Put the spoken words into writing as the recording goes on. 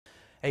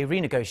A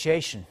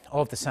renegotiation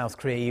of the South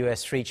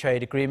Korea-U.S. free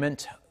trade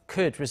agreement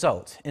could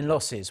result in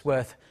losses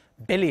worth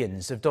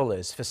billions of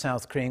dollars for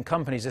South Korean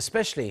companies,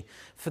 especially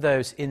for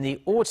those in the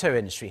auto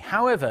industry.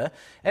 However,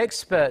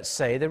 experts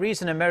say the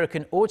reason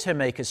American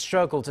automakers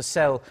struggle to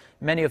sell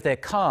many of their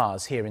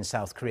cars here in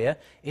South Korea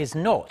is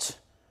not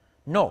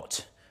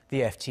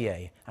the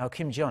FTA. Our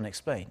Ji-yeon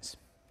explains.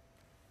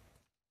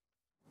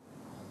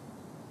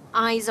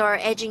 Eyes are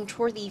edging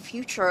toward the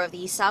future of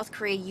the South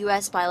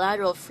Korea-U.S.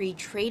 bilateral free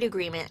trade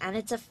agreement and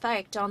its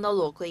effect on the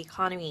local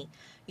economy.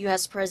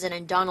 U.S.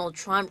 President Donald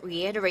Trump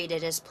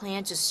reiterated his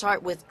plan to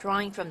start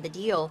withdrawing from the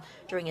deal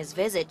during his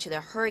visit to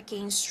the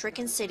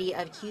hurricane-stricken city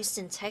of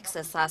Houston,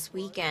 Texas last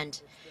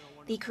weekend.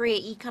 The Korea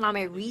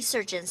Economic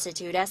Research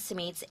Institute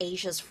estimates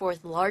Asia's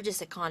fourth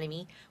largest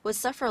economy would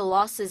suffer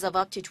losses of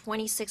up to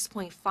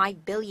 $26.5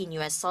 billion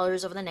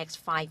over the next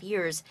 5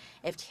 years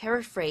if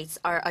tariff rates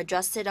are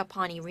adjusted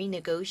upon a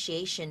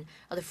renegotiation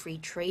of the free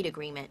trade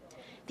agreement.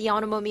 The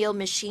automobile,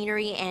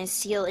 machinery, and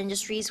steel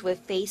industries would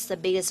face the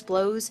biggest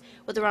blows,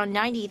 with around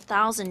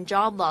 90,000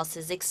 job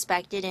losses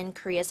expected in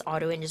Korea's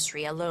auto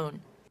industry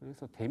alone.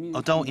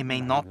 Although it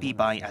may not be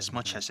by as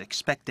much as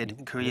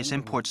expected, Korea's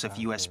imports of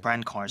U.S.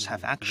 brand cars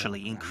have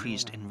actually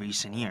increased in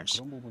recent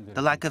years.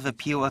 The lack of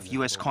appeal of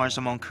U.S. cars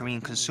among Korean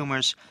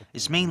consumers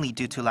is mainly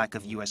due to lack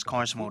of U.S.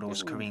 cars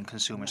models Korean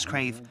consumers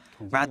crave,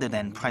 rather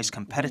than price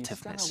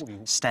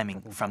competitiveness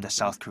stemming from the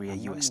South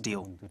Korea-U.S.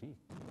 deal.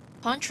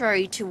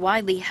 Contrary to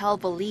widely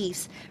held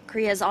beliefs,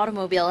 Korea's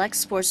automobile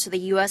exports to the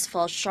U.S.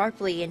 fell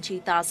sharply in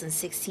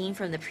 2016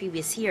 from the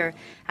previous year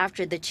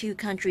after the two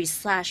countries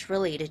slashed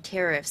related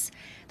tariffs.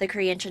 The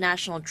Korea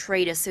International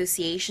Trade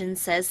Association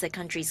says the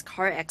country's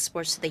car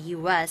exports to the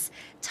U.S.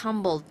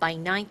 tumbled by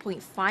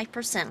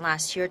 9.5%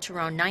 last year to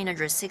around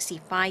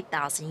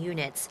 965,000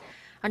 units.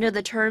 Under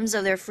the terms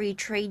of their free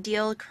trade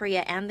deal,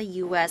 Korea and the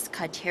U.S.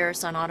 cut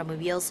tariffs on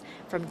automobiles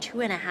from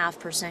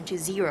 2.5% to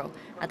 0%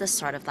 at the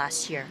start of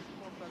last year.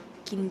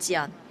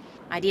 Ji-yeon,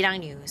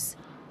 Arirang News.